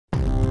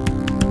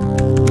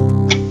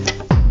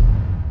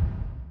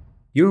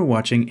You're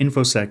watching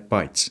Infosec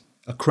Bytes,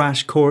 a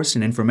crash course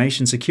in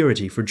information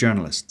security for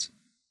journalists.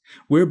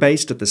 We're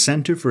based at the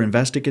Centre for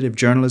Investigative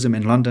Journalism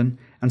in London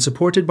and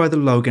supported by the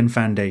Logan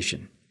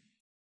Foundation.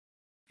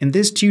 In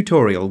this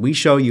tutorial, we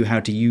show you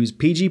how to use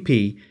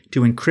PGP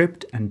to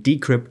encrypt and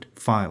decrypt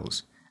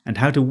files, and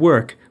how to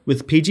work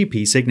with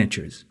PGP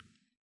signatures.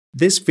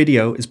 This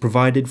video is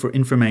provided for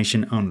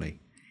information only.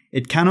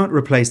 It cannot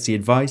replace the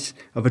advice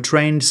of a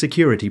trained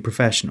security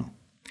professional.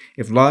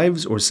 If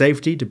lives or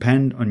safety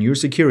depend on your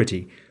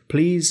security,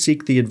 please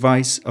seek the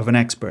advice of an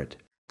expert.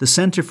 The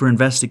Centre for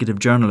Investigative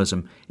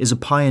Journalism is a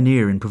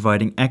pioneer in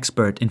providing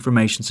expert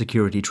information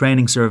security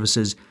training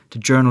services to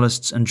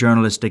journalists and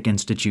journalistic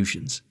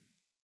institutions.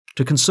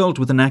 To consult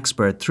with an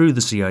expert through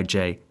the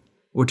CIJ,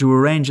 or to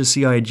arrange a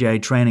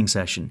CIJ training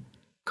session,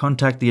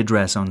 contact the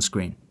address on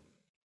screen.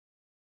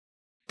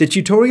 The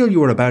tutorial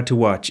you are about to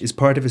watch is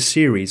part of a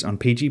series on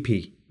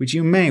PGP, which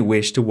you may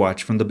wish to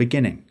watch from the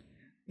beginning.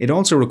 It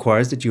also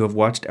requires that you have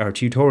watched our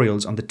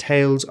tutorials on the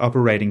Tails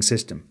operating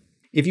system.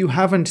 If you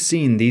haven't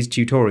seen these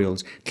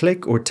tutorials,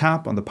 click or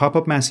tap on the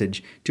pop-up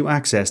message to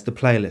access the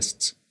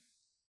playlists.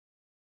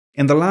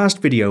 In the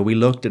last video, we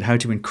looked at how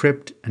to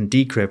encrypt and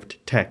decrypt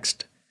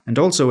text, and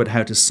also at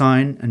how to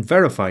sign and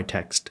verify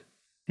text.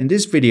 In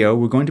this video,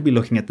 we're going to be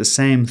looking at the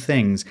same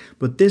things,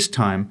 but this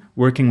time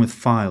working with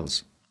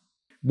files.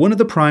 One of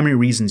the primary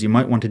reasons you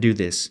might want to do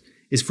this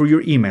is for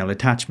your email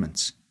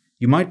attachments.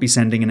 You might be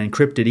sending an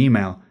encrypted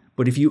email,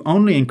 but if you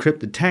only encrypt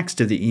the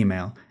text of the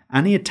email,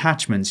 any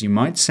attachments you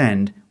might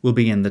send will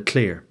be in the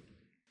clear.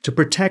 To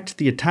protect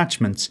the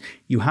attachments,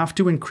 you have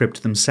to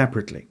encrypt them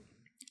separately.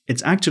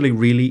 It's actually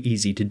really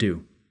easy to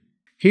do.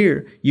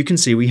 Here you can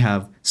see we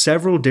have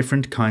several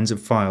different kinds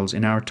of files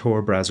in our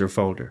Tor browser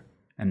folder.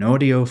 An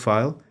audio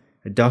file,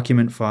 a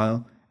document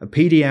file, a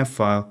PDF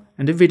file,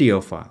 and a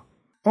video file.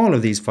 All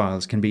of these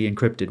files can be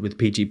encrypted with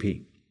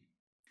PGP.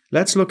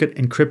 Let's look at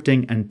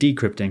encrypting and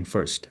decrypting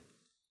first.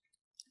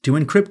 To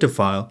encrypt a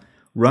file,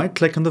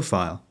 right-click on the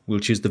file, we'll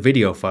choose the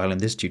video file in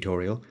this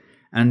tutorial,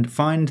 and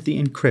find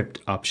the Encrypt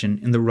option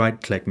in the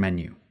right-click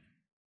menu.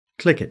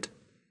 Click it.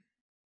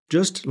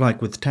 Just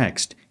like with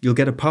text, you'll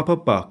get a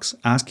pop-up box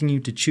asking you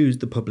to choose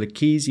the public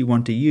keys you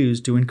want to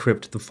use to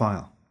encrypt the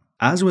file.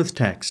 As with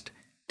text,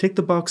 tick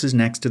the boxes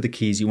next to the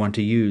keys you want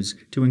to use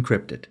to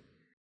encrypt it.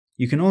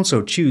 You can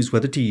also choose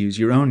whether to use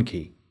your own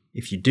key.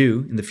 If you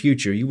do, in the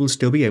future you will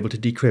still be able to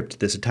decrypt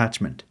this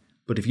attachment,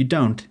 but if you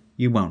don't,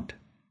 you won't.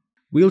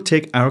 We'll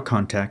tick our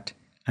contact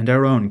and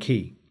our own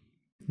key.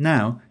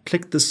 Now,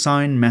 click the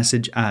Sign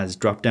Message As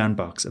drop-down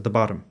box at the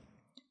bottom.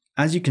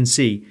 As you can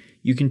see,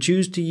 you can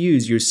choose to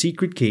use your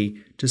secret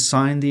key to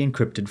sign the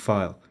encrypted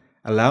file,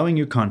 allowing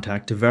your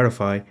contact to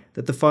verify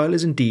that the file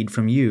is indeed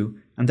from you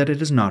and that it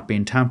has not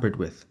been tampered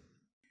with.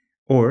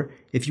 Or,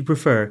 if you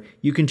prefer,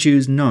 you can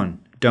choose None,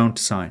 Don't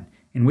Sign,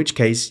 in which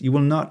case you will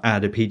not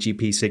add a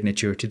PGP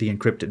signature to the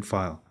encrypted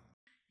file.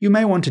 You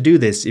may want to do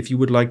this if you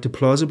would like to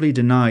plausibly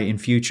deny in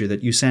future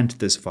that you sent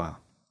this file.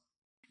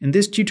 In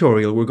this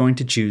tutorial, we're going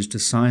to choose to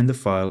sign the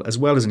file as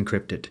well as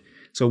encrypt it,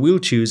 so we'll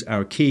choose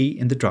our key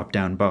in the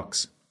drop-down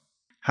box.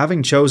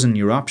 Having chosen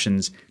your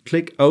options,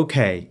 click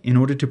OK in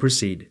order to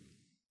proceed.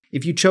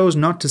 If you chose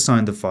not to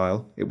sign the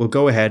file, it will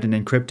go ahead and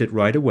encrypt it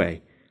right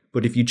away,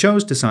 but if you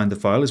chose to sign the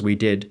file as we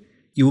did,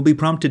 you will be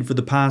prompted for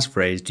the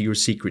passphrase to your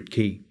secret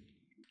key.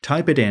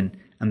 Type it in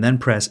and then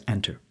press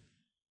Enter.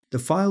 The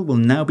file will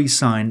now be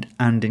signed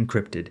and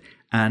encrypted,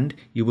 and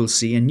you will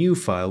see a new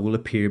file will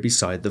appear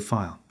beside the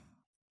file.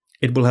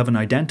 It will have an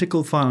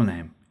identical file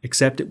name,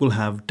 except it will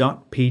have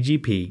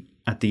 .pgp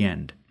at the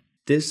end.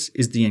 This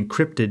is the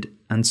encrypted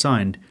and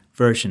signed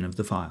version of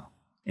the file.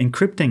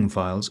 Encrypting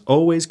files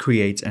always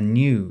creates a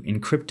new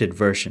encrypted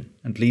version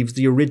and leaves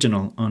the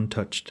original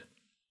untouched.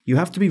 You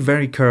have to be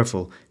very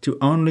careful to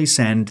only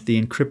send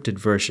the encrypted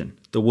version,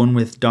 the one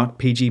with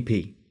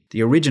 .pgp.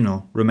 The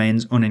original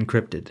remains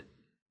unencrypted.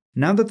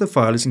 Now that the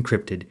file is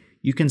encrypted,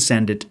 you can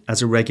send it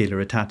as a regular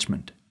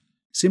attachment.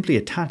 Simply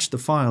attach the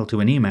file to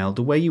an email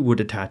the way you would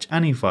attach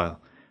any file,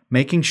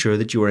 making sure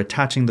that you are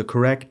attaching the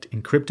correct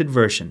encrypted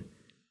version,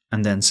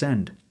 and then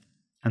send.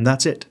 And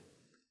that's it.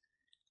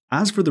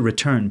 As for the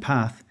return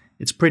path,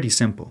 it's pretty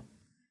simple.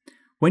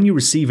 When you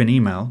receive an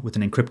email with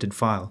an encrypted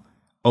file,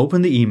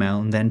 open the email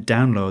and then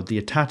download the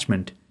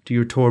attachment to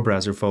your Tor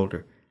browser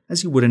folder,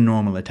 as you would a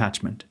normal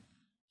attachment.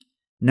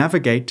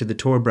 Navigate to the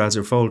Tor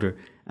browser folder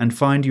and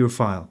find your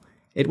file.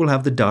 It will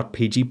have the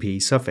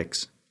 .pgp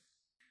suffix.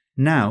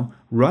 Now,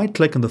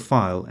 right-click on the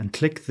file and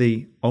click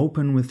the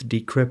Open with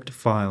Decrypt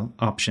File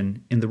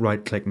option in the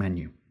right-click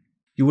menu.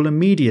 You will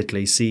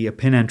immediately see a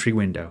pin entry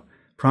window,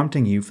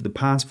 prompting you for the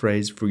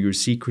passphrase for your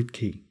secret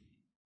key.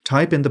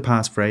 Type in the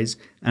passphrase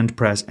and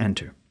press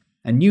Enter.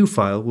 A new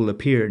file will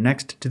appear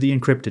next to the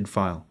encrypted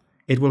file.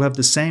 It will have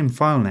the same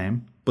file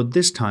name, but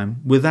this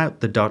time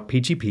without the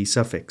 .pgp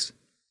suffix.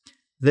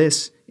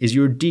 This is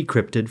your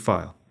decrypted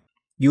file.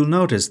 You'll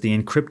notice the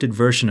encrypted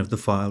version of the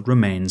file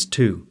remains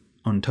too,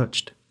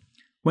 untouched.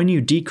 When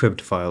you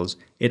decrypt files,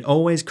 it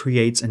always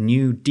creates a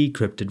new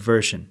decrypted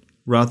version,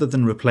 rather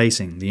than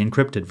replacing the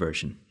encrypted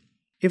version.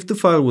 If the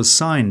file was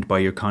signed by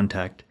your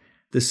contact,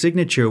 the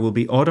signature will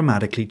be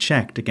automatically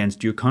checked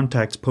against your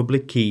contact's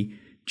public key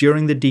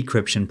during the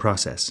decryption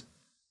process.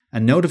 A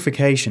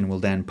notification will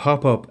then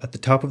pop up at the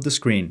top of the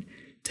screen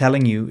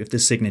telling you if the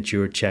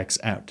signature checks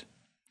out.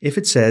 If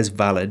it says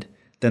valid,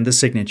 then the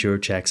signature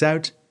checks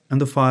out and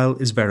the file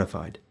is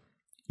verified.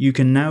 You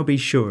can now be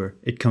sure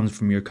it comes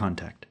from your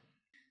contact.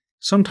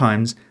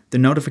 Sometimes the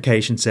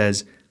notification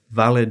says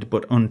valid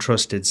but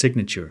untrusted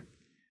signature.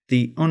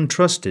 The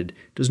untrusted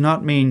does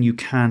not mean you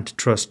can't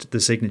trust the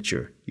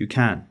signature. You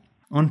can.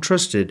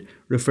 Untrusted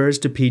refers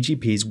to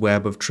PGP's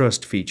Web of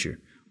Trust feature,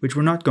 which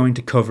we're not going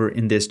to cover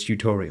in this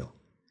tutorial.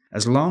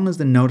 As long as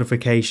the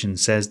notification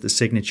says the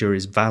signature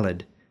is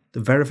valid, the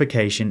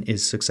verification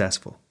is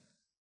successful.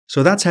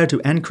 So that's how to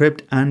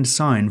encrypt and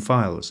sign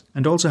files,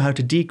 and also how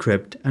to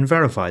decrypt and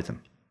verify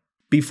them.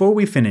 Before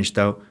we finish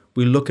though,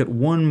 we'll look at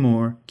one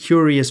more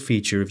curious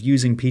feature of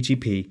using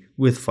PGP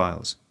with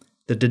files,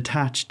 the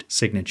detached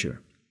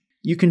signature.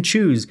 You can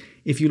choose,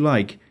 if you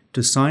like,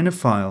 to sign a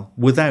file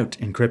without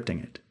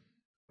encrypting it.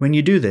 When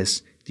you do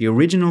this, the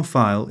original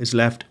file is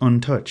left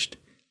untouched,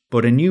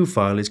 but a new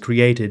file is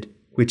created,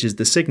 which is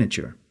the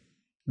signature.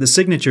 The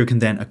signature can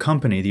then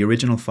accompany the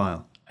original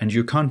file, and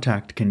your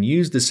contact can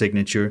use the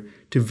signature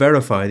to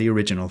verify the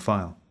original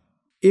file.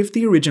 If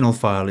the original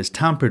file is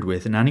tampered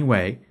with in any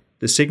way,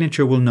 the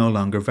signature will no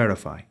longer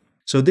verify.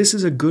 So this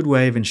is a good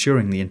way of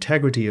ensuring the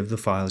integrity of the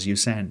files you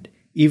send,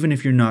 even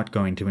if you're not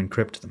going to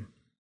encrypt them.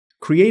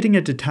 Creating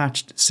a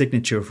detached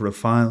signature for a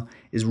file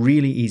is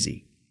really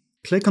easy.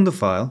 Click on the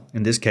file,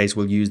 in this case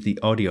we'll use the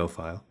audio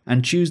file,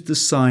 and choose the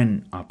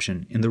Sign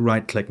option in the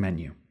right-click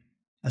menu.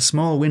 A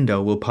small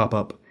window will pop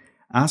up,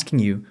 asking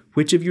you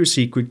which of your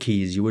secret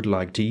keys you would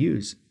like to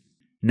use.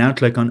 Now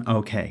click on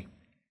OK.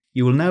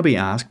 You will now be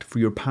asked for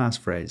your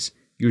passphrase.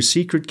 Your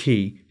secret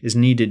key is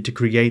needed to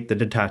create the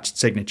detached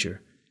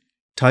signature.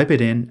 Type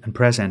it in and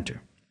press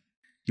Enter.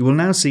 You will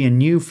now see a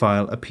new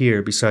file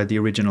appear beside the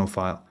original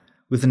file,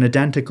 with an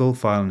identical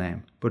file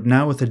name, but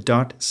now with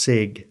a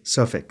 .sig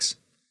suffix.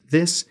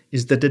 This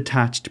is the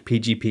detached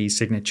PGP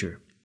signature.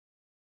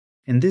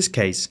 In this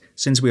case,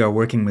 since we are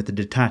working with a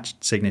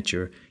detached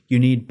signature, you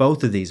need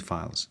both of these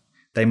files.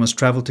 They must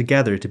travel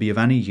together to be of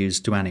any use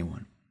to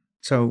anyone.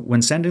 So,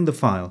 when sending the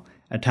file,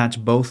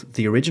 attach both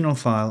the original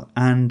file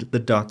and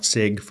the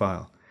 .sig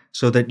file,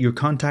 so that your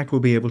contact will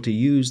be able to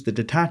use the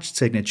detached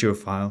signature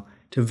file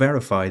to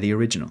verify the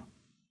original.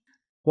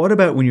 What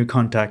about when your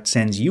contact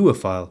sends you a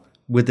file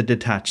with a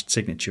detached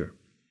signature?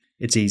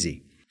 It's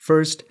easy.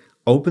 First,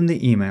 open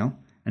the email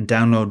and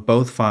download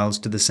both files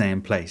to the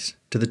same place,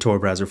 to the Tor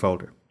browser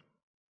folder.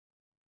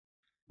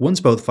 Once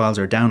both files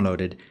are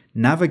downloaded,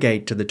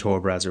 navigate to the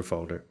Tor browser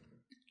folder.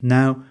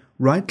 Now,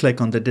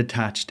 right-click on the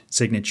detached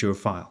signature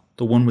file,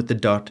 the one with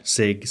the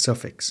 .sig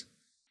suffix.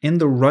 In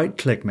the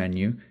right-click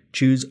menu,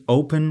 choose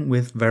Open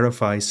with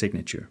Verify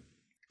Signature.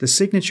 The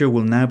signature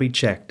will now be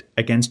checked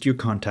against your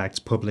contact's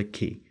public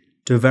key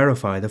to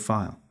verify the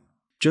file.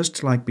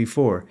 Just like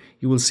before,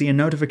 you will see a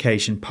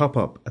notification pop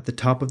up at the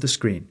top of the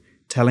screen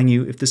telling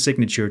you if the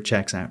signature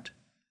checks out.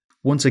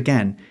 Once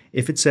again,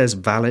 if it says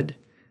valid,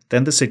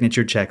 then the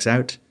signature checks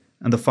out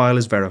and the file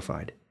is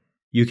verified.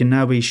 You can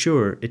now be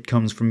sure it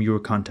comes from your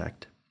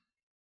contact.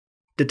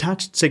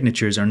 Detached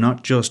signatures are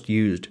not just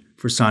used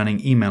for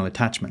signing email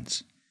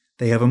attachments.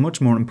 They have a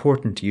much more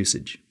important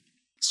usage.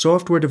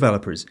 Software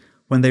developers,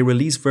 when they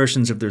release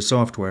versions of their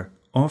software,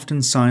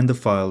 often sign the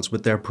files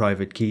with their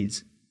private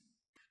keys.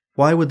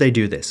 Why would they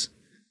do this?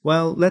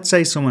 Well, let's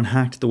say someone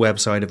hacked the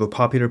website of a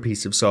popular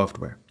piece of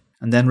software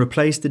and then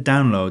replaced the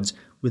downloads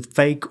with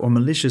fake or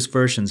malicious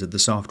versions of the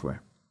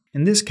software.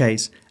 In this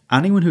case,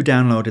 anyone who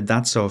downloaded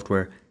that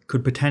software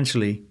could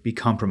potentially be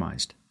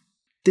compromised.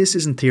 This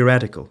isn't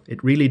theoretical,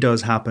 it really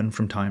does happen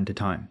from time to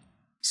time.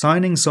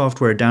 Signing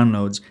software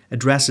downloads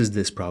addresses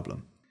this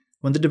problem.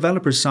 When the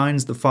developer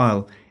signs the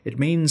file, it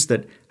means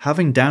that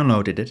having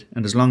downloaded it,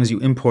 and as long as you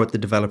import the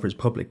developer's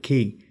public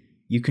key,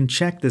 you can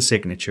check the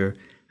signature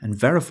and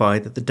verify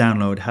that the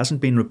download hasn't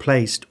been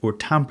replaced or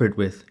tampered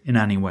with in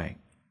any way.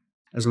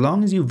 As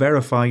long as you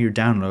verify your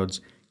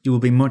downloads, you will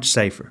be much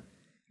safer.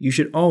 You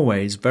should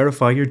always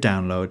verify your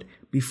download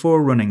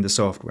before running the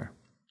software.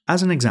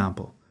 As an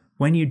example,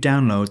 when you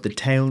download the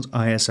Tails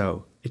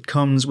ISO, it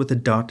comes with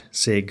a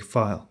 .sig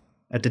file,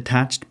 a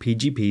detached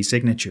PGP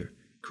signature,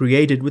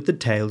 created with the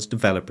Tails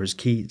developer's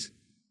keys.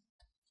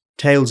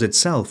 Tails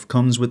itself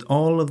comes with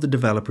all of the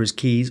developer's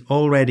keys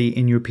already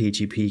in your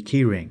PGP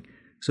keyring,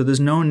 so there's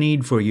no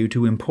need for you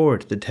to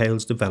import the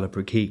Tails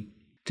developer key.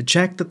 To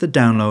check that the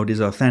download is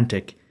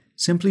authentic,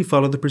 simply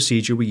follow the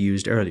procedure we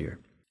used earlier.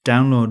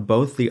 Download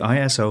both the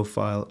ISO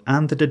file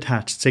and the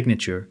detached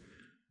signature,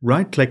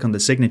 right-click on the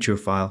signature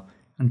file,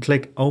 and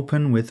click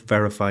Open with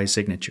Verify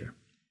Signature.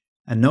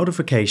 A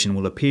notification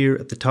will appear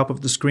at the top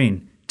of the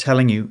screen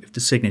telling you if the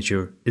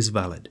signature is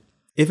valid.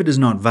 If it is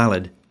not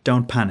valid,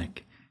 don't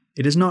panic.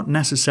 It is not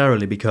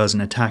necessarily because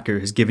an attacker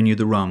has given you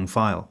the wrong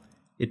file.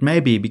 It may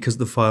be because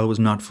the file was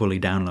not fully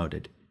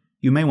downloaded.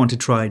 You may want to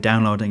try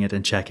downloading it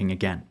and checking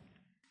again.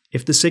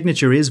 If the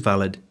signature is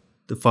valid,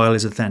 the file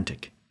is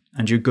authentic.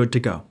 and you're good to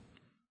go.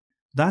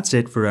 That's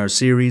it for our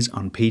series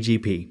on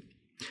PGP.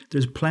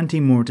 There's plenty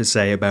more to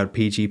say about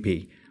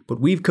PGP, but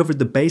we've covered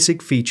the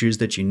basic features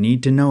that you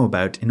need to know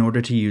about in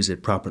order to use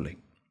it properly.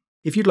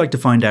 If you'd like to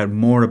find out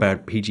more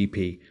about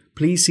PGP,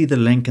 please see the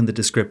link in the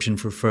description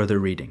for further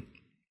reading.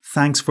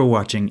 Thanks for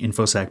watching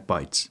Infosec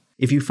Bytes.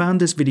 If you found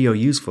this video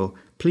useful,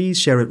 please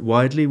share it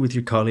widely with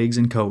your colleagues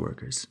and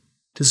co-workers.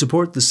 To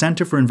support the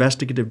Centre for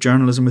Investigative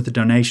Journalism with a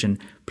donation,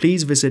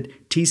 please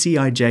visit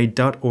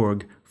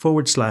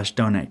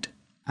tcij.org/donate.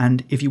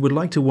 And if you would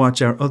like to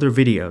watch our other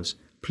videos,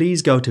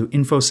 please go to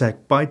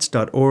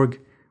infosecbytes.org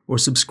or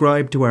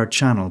subscribe to our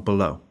channel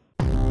below.